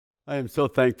I am so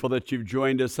thankful that you've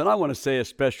joined us, and I want to say a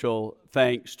special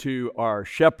thanks to our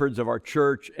shepherds of our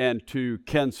church and to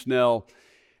Ken Snell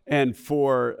and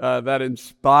for that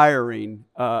inspiring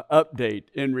update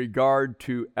in regard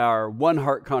to our One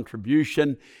Heart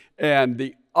contribution and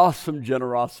the awesome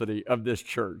generosity of this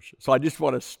church. So I just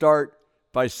want to start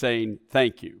by saying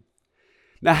thank you.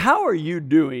 Now, how are you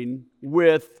doing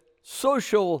with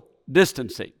social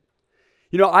distancing?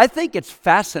 You know, I think it's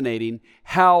fascinating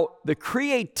how the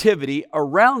creativity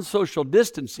around social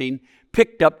distancing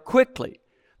picked up quickly.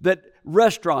 That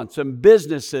restaurants and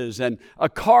businesses and a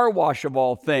car wash of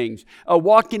all things,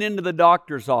 walking into the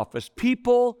doctor's office,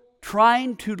 people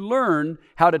trying to learn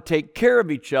how to take care of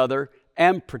each other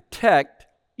and protect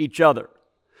each other.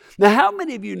 Now, how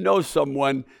many of you know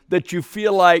someone that you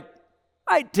feel like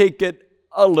might take it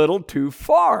a little too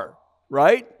far,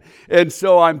 right? And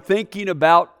so I'm thinking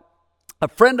about a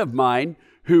friend of mine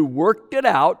who worked it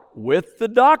out with the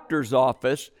doctor's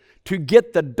office to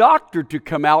get the doctor to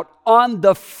come out on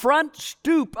the front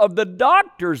stoop of the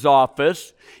doctor's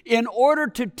office in order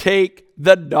to take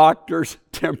the doctor's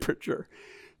temperature.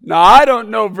 Now, I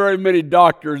don't know very many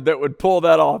doctors that would pull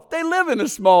that off. They live in a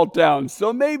small town,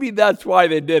 so maybe that's why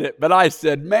they did it. But I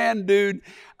said, man, dude,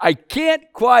 I can't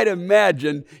quite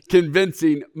imagine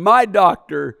convincing my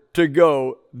doctor to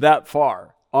go that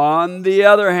far. On the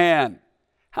other hand,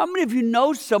 how many of you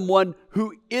know someone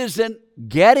who isn't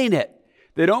getting it?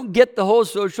 They don't get the whole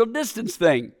social distance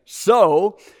thing.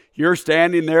 So you're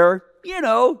standing there,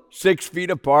 6 feet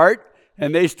apart,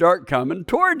 and they start coming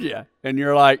toward you. And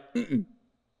you're like,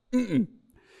 And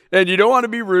you don't want to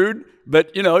be rude,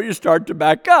 but, you start to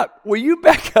back up. Well, you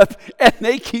back up, and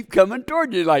they keep coming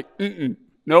toward you like,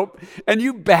 nope. And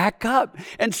you back up.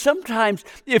 And sometimes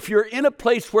if you're in a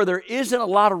place where there isn't a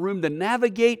lot of room to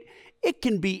navigate, it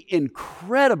can be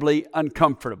incredibly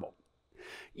uncomfortable.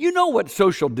 You know what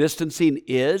social distancing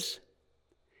is?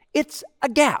 It's a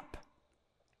gap.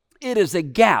 It is a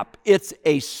gap. It's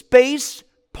a space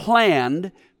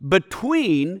planned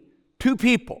between two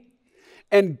people.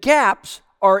 And gaps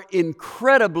are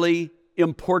incredibly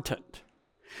important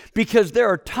because there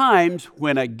are times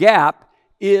when a gap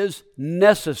is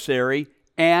necessary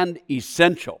and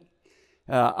essential.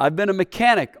 I've been a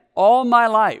mechanic all my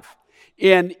life.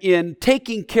 In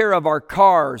taking care of our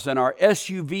cars and our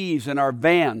SUVs and our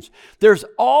vans, there's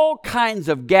all kinds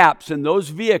of gaps in those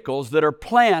vehicles that are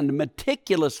planned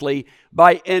meticulously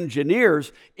by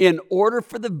engineers in order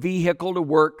for the vehicle to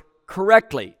work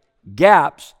correctly.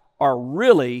 Gaps are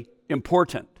really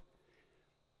important.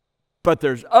 But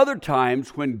there's other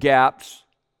times when gaps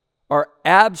are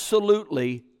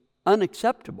absolutely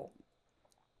unacceptable.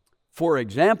 For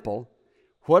example,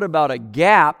 what about a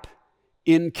gap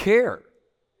in care?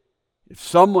 If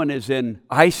someone is in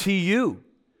ICU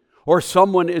or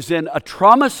someone is in a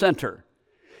trauma center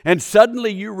and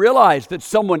suddenly you realize that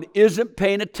someone isn't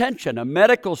paying attention, a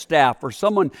medical staff or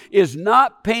someone is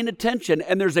not paying attention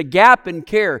and there's a gap in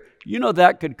care,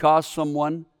 that could cost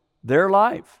someone their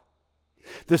life.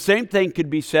 The same thing could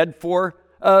be said for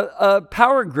a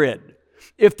power grid.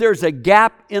 If there's a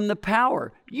gap in the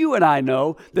power, you and I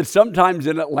know that sometimes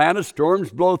in Atlanta, storms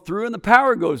blow through and the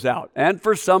power goes out. And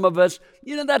for some of us,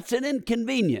 that's an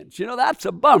inconvenience. That's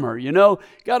a bummer.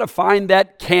 Got to find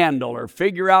that candle or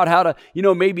figure out how to,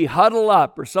 maybe huddle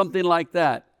up or something like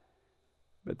that.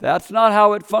 But that's not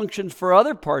how it functions for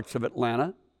other parts of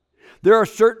Atlanta. There are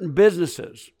certain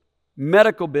businesses,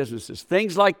 medical businesses,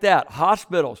 things like that,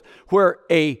 hospitals, where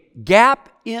a gap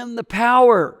in the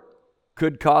power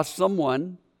could cost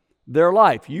someone their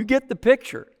life. You get the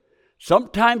picture.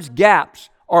 Sometimes gaps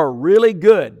are really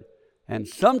good, and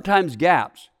sometimes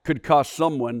gaps could cost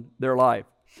someone their life.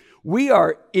 We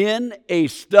are in a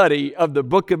study of the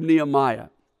book of Nehemiah.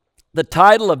 The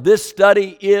title of this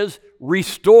study is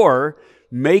Restore,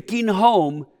 Making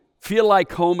Home Feel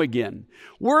Like Home Again.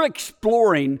 We're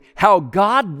exploring how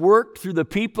God worked through the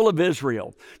people of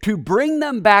Israel to bring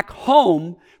them back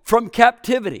home from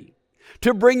captivity,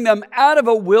 to bring them out of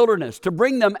a wilderness, to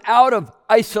bring them out of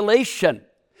isolation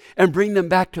and bring them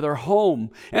back to their home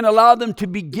and allow them to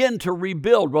begin to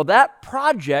rebuild. Well, that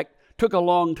project took a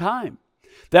long time.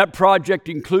 That project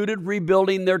included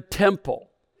rebuilding their temple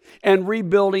and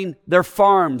rebuilding their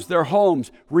farms, their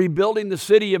homes, rebuilding the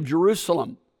city of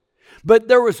Jerusalem. But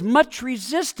there was much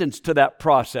resistance to that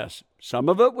process. Some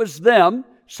of it was them,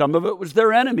 some of it was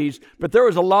their enemies, but there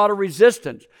was a lot of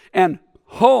resistance. And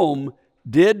home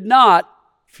did not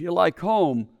feel like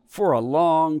home for a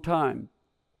long time.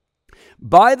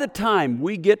 By the time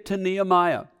we get to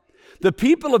Nehemiah, the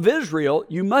people of Israel,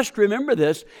 you must remember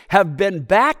this, have been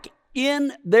back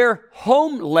in their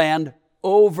homeland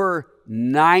over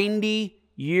 90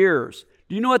 years.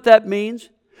 Do you know what that means?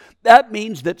 That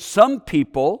means that some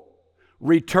people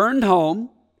returned home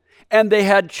and they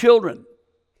had children.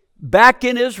 Back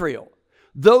in Israel,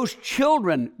 those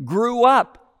children grew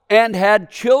up and had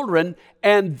children,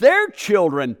 and their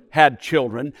children had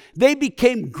children. They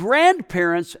became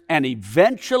grandparents, and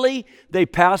eventually they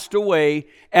passed away,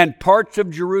 and parts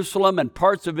of Jerusalem and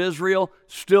parts of Israel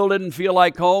still didn't feel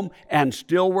like home and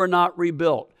still were not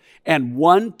rebuilt. And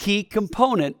one key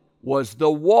component was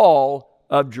the wall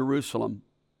of Jerusalem.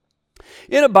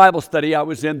 In a Bible study I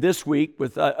was in this week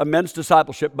with a men's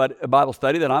discipleship Bible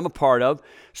study that I'm a part of,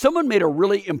 someone made a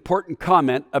really important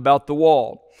comment about the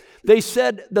wall. They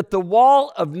said that the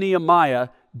wall of Nehemiah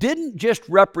didn't just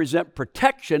represent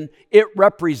protection, it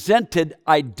represented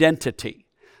identity.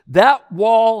 That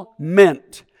wall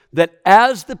meant that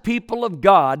as the people of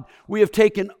God, we have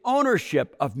taken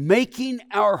ownership of making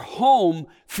our home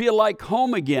feel like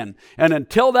home again. And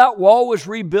until that wall was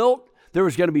rebuilt, there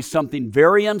was going to be something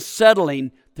very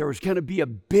unsettling. There was going to be a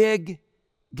big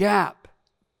gap.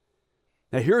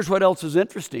 Now, here's what else is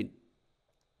interesting.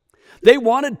 They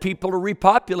wanted people to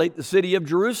repopulate the city of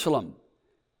Jerusalem,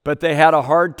 but they had a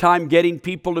hard time getting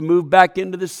people to move back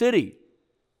into the city.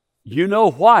 You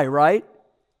know why, right?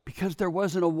 Because there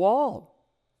wasn't a wall.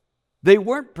 They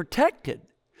weren't protected.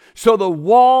 So the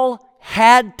wall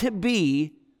had to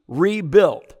be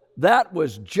rebuilt. That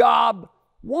was job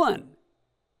one.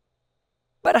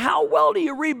 But how well do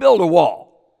you rebuild a wall?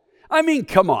 I mean,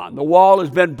 come on. The wall has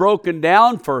been broken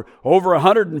down for over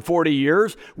 140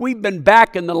 years. We've been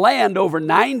back in the land over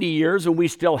 90 years and we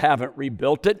still haven't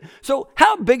rebuilt it. So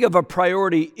how big of a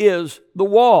priority is the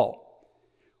wall?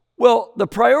 Well, the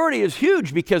priority is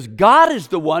huge because God is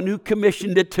the one who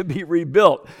commissioned it to be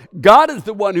rebuilt. God is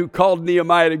the one who called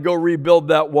Nehemiah to go rebuild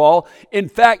that wall. In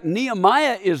fact,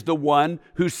 Nehemiah is the one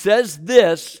who says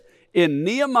this in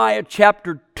Nehemiah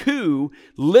chapter 2,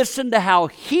 listen to how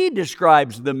he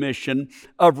describes the mission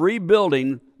of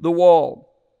rebuilding the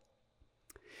wall.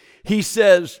 He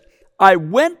says, I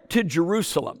went to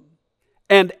Jerusalem,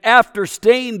 and after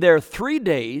staying there 3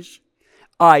 days,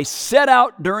 I set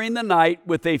out during the night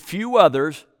with a few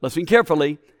others. Listen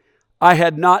carefully. I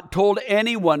had not told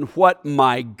anyone what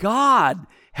my God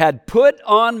had put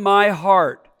on my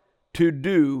heart to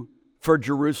do for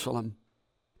Jerusalem.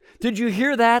 Did you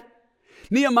hear that?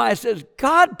 Nehemiah says,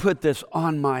 God put this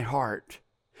on my heart.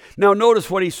 Now notice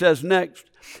what he says next.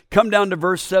 Come down to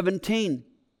verse 17.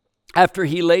 After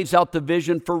he lays out the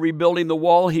vision for rebuilding the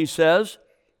wall, he says,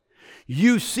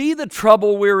 you see the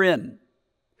trouble we're in.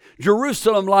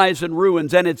 Jerusalem lies in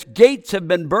ruins, and its gates have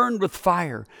been burned with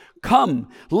fire. Come,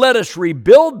 let us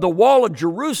rebuild the wall of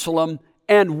Jerusalem,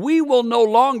 and we will no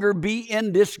longer be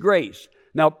in disgrace.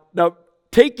 Now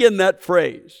take in that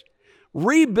phrase.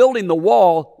 Rebuilding the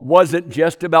wall wasn't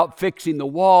just about fixing the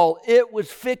wall, it was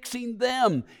fixing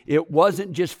them. It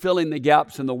wasn't just filling the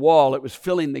gaps in the wall, it was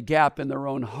filling the gap in their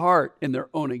own heart, in their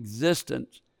own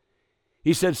existence.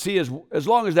 He said, see, as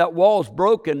long as that wall is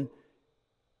broken,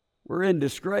 we're in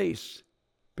disgrace.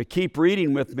 But keep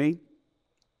reading with me.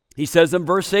 He says in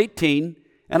verse 18,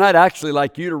 and I'd actually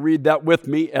like you to read that with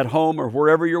me at home or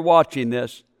wherever you're watching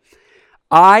this.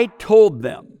 I told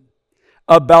them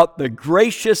about the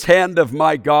gracious hand of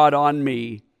my God on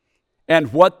me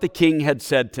and what the king had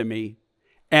said to me.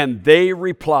 And they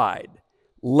replied,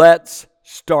 let's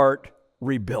start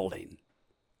rebuilding.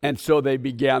 And so they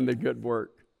began the good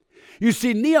work. You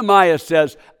see, Nehemiah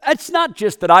says, it's not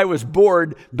just that I was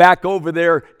bored back over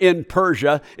there in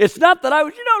Persia. It's not that I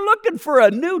was, looking for a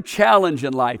new challenge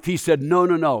in life. He said,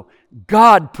 no.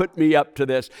 God put me up to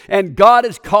this. And God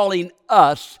is calling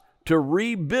us to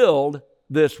rebuild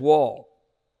this wall.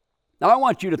 Now, I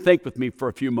want you to think with me for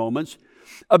a few moments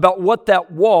about what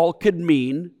that wall could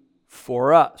mean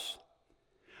for us.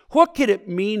 What could it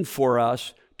mean for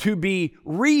us to be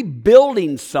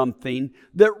rebuilding something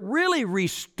that really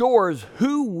restores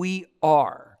who we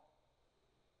are?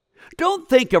 Don't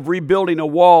think of rebuilding a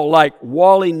wall like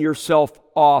walling yourself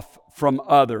off from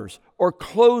others or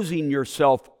closing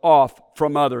yourself off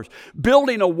from others.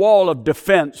 Building a wall of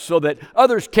defense so that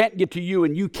others can't get to you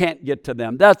and you can't get to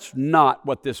them. That's not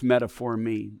what this metaphor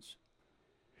means.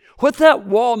 What that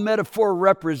wall metaphor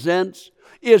represents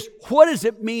is, what does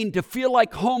it mean to feel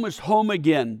like home is home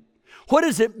again? What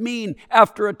does it mean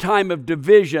after a time of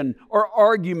division or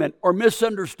argument or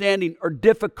misunderstanding or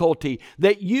difficulty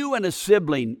that you and a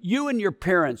sibling, you and your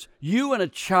parents, you and a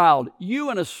child, you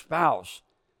and a spouse,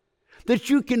 that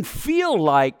you can feel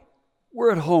like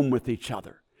we're at home with each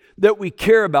other, that we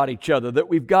care about each other, that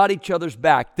we've got each other's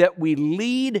back, that we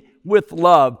lead with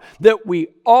love, that we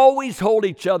always hold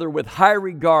each other with high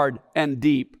regard and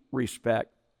deep respect.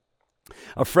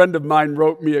 A friend of mine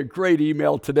wrote me a great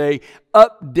email today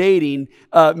updating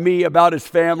me about his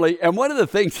family. And one of the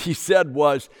things he said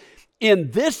was,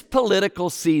 in this political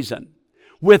season,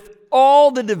 with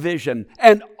all the division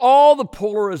and all the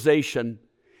polarization,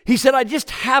 he said, I just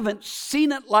haven't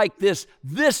seen it like this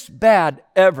bad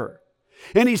ever.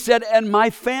 And he said, and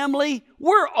my family,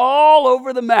 we're all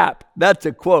over the map. That's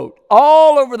a quote.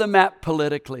 All over the map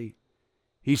politically.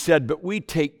 He said, but we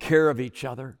take care of each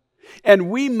other. And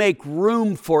we make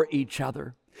room for each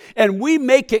other. And we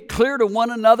make it clear to one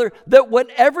another that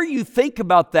whatever you think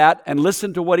about that, and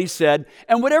listen to what he said,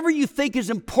 and whatever you think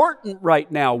is important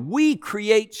right now, we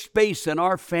create space in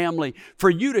our family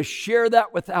for you to share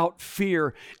that without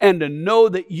fear and to know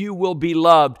that you will be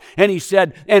loved. And he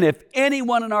said, and if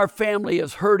anyone in our family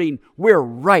is hurting, we're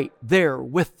right there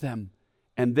with them.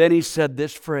 And then he said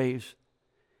this phrase,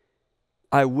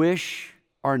 I wish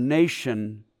our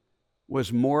nation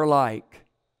was more like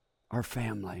our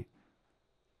family.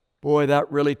 Boy,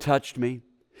 that really touched me,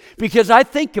 because I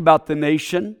think about the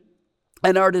nation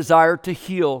and our desire to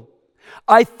heal.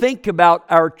 I think about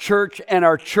our church and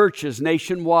our churches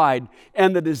nationwide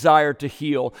and the desire to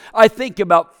heal. I think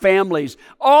about families,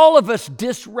 all of us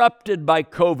disrupted by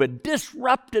COVID,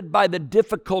 disrupted by the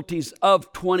difficulties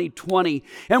of 2020,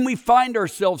 and we find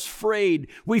ourselves frayed.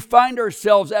 We find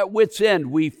ourselves at wit's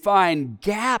end. We find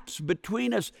gaps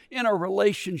between us in our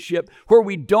relationship where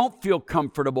we don't feel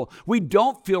comfortable, we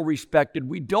don't feel respected,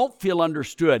 we don't feel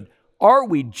understood. Are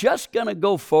we just going to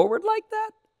go forward like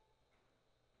that?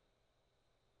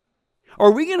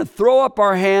 Are we going to throw up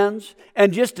our hands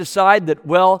and just decide that,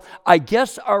 well, I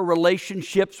guess our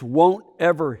relationships won't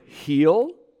ever heal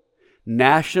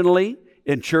nationally,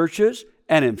 in churches,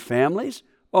 and in families?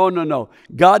 Oh, no.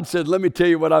 God said, let me tell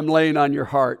you what I'm laying on your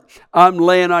heart. I'm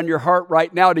laying on your heart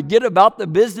right now to get about the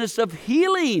business of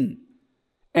healing.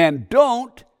 And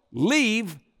don't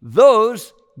leave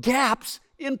those gaps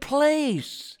in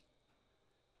place.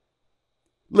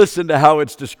 Listen to how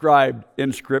it's described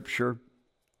in Scripture.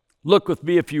 Look with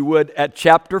me, if you would, at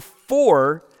chapter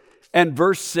 4 and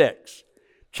verse 6.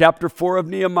 Chapter 4 of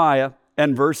Nehemiah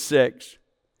and verse 6.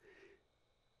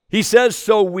 He says,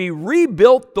 so we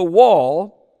rebuilt the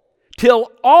wall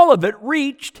till all of it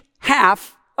reached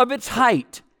half of its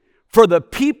height, for the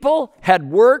people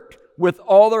had worked with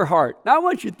all their heart. Now I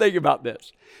want you to think about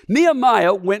this.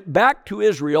 Nehemiah went back to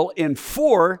Israel in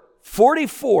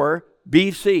 444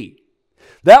 BC.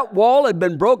 That wall had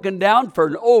been broken down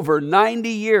for over 90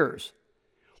 years.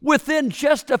 Within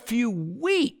just a few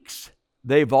weeks,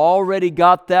 they've already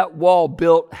got that wall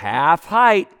built half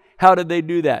height. How did they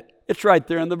do that? It's right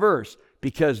there in the verse.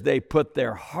 Because they put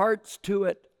their hearts to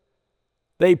it.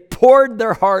 They poured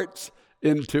their hearts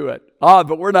into it.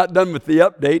 But we're not done with the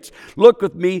updates. Look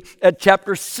with me at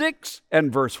chapter 6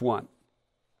 and verse 1.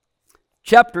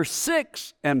 Chapter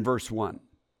 6 and verse 1.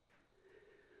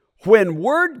 When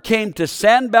word came to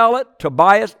Sanballat,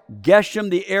 Tobias,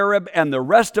 Geshem the Arab, and the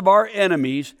rest of our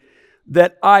enemies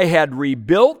that I had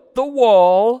rebuilt the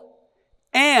wall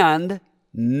and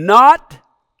not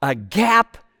a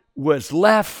gap was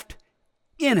left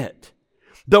in it,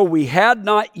 though we had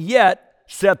not yet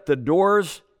set the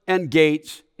doors and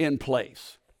gates in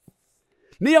place.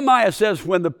 Nehemiah says,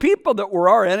 when the people that were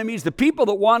our enemies, the people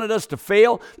that wanted us to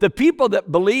fail, the people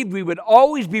that believed we would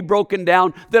always be broken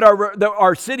down, that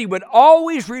our city would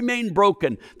always remain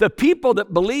broken, the people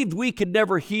that believed we could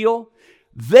never heal,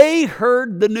 they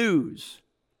heard the news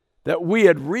that we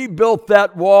had rebuilt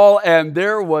that wall and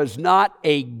there was not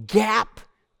a gap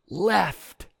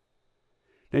left.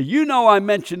 Now, you know I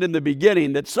mentioned in the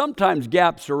beginning that sometimes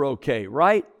gaps are okay,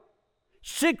 right?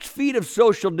 6 feet of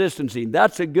social distancing,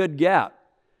 that's a good gap.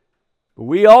 But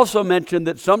we also mentioned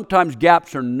that sometimes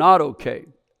gaps are not okay.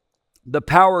 The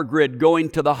power grid going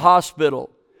to the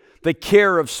hospital, the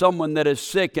care of someone that is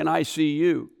sick in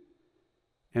ICU.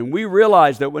 And we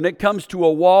realize that when it comes to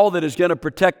a wall that is going to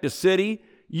protect a city,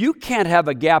 you can't have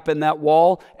a gap in that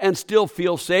wall and still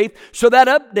feel safe. So that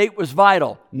update was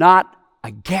vital. Not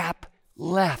a gap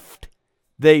left.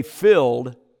 They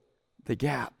filled the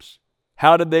gaps.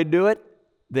 How did they do it?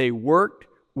 They worked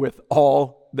with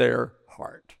all their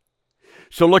heart.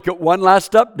 So look at one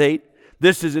last update.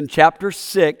 This is in chapter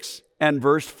 6 and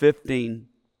verse 15.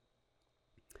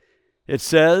 It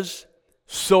says,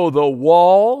 so the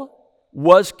wall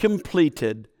was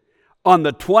completed on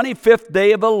the 25th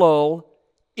day of Elul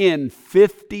in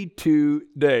 52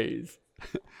 days.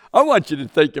 I want you to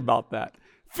think about that.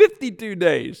 52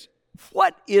 days.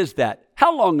 What is that?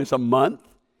 How long is a month?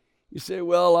 You say,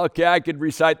 well, okay, I could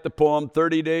recite the poem,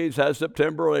 30 days has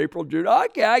September, April, June.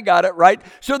 Okay, I got it, right?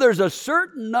 So there's a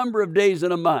certain number of days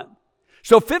in a month.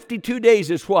 So 52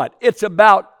 days is what? It's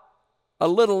about a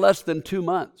little less than 2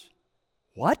 months.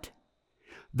 What?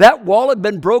 That wall had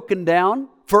been broken down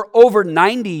for over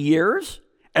 90 years,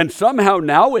 and somehow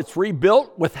now it's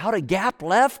rebuilt without a gap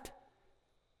left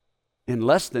in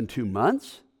less than 2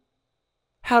 months?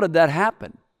 How did that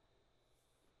happen?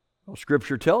 Well,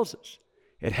 Scripture tells us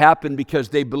it happened because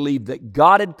they believed that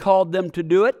God had called them to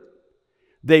do it.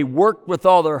 They worked with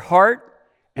all their heart,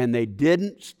 and they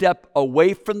didn't step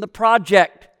away from the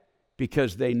project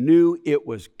because they knew it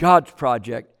was God's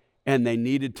project and they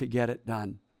needed to get it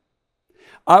done.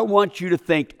 I want you to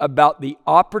think about the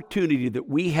opportunity that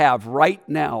we have right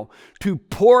now to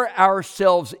pour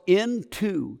ourselves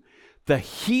into the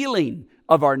healing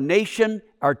of our nation,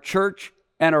 our church,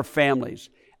 and our families.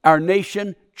 Our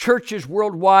nation, churches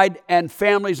worldwide, and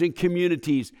families and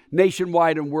communities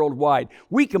nationwide and worldwide.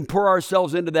 We can pour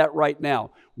ourselves into that right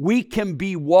now. We can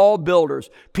be wall builders,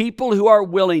 people who are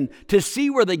willing to see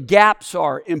where the gaps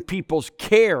are in people's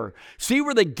care, see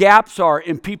where the gaps are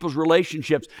in people's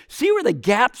relationships, see where the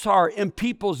gaps are in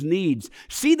people's needs,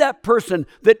 see that person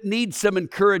that needs some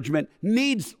encouragement,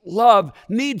 needs love,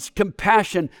 needs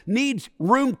compassion, needs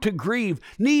room to grieve,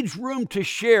 needs room to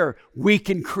share. We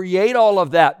can create all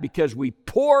of that because we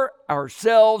pour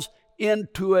ourselves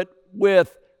into it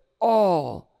with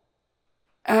all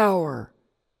our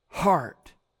heart.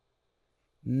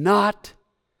 Not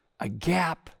a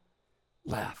gap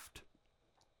left.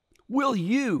 Will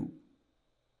you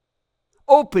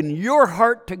open your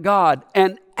heart to God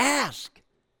and ask,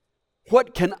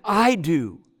 what can I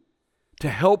do to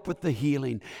help with the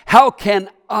healing? How can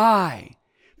I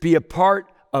be a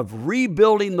part of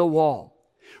rebuilding the wall,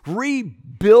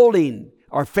 rebuilding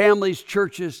our families,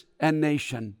 churches, and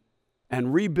nation,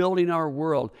 and rebuilding our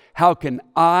world? How can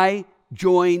I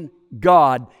join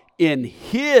God in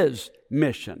His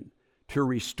mission to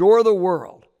restore the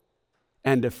world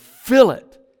and to fill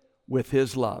it with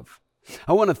His love?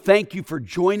 I want to thank you for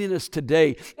joining us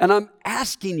today, and I'm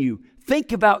asking you,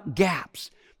 think about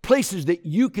gaps, places that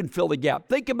you can fill the gap.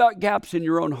 Think about gaps in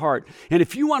your own heart. And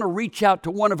if you want to reach out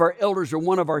to one of our elders or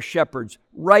one of our shepherds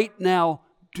right now,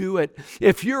 do it.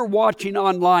 If you're watching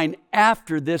online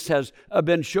after this has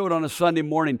been showed on a Sunday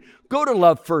morning, go to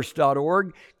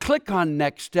lovefirst.org, click on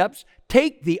Next Steps,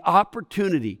 take the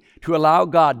opportunity to allow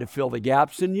God to fill the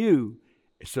gaps in you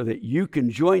so that you can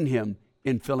join Him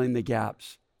in filling the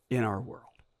gaps in our world.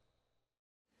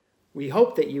 We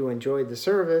hope that you enjoyed the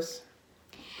service.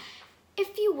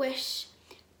 If you wish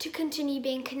to continue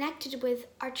being connected with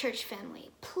our church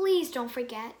family, please don't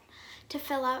forget to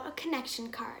fill out a connection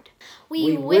card.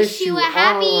 We wish you a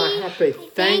happy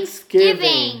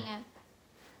Thanksgiving.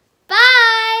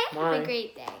 Bye. Bye. Have a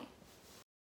great day.